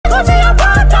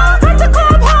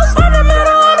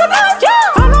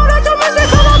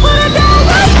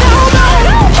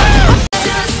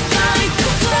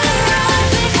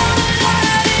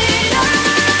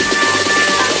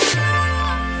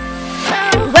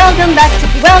class.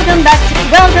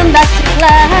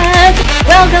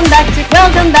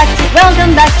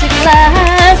 Welcome back to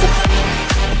class.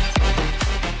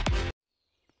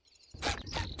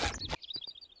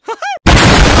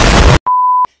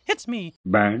 It's me.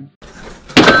 Bang.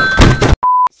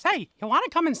 Say, you wanna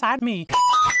come inside me?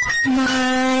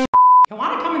 You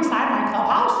wanna come inside my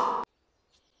clubhouse?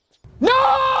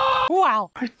 No!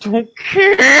 Well, I don't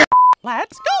care.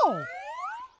 let's go.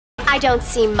 I don't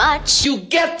see much. You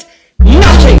get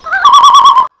nothing.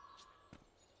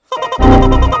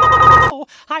 Oh,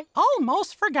 I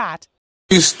almost forgot.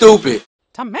 You stupid.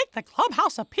 To make the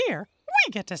clubhouse appear,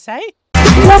 we get to say...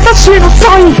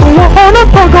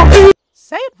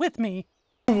 Say it with me.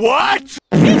 What?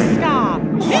 Miska!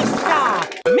 Miska!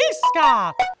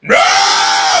 Miska!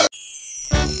 No!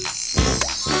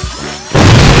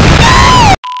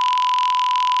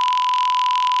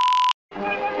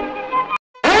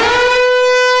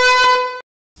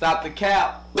 Stop the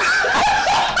cap. What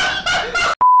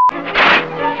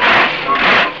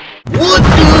the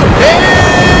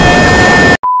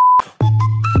hell?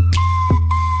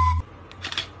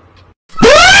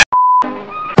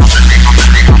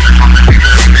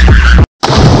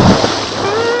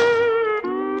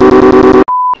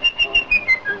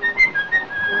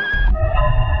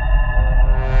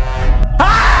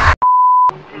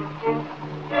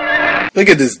 Look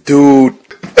at this dude.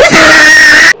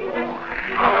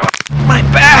 My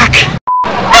back.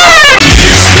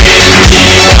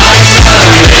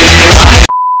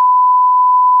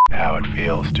 How it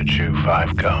feels to chew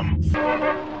 5 gum.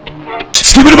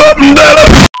 Skip it up and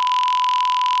down.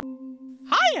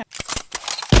 Hiya!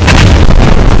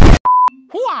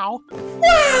 Wow!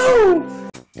 Wow!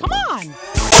 Come on!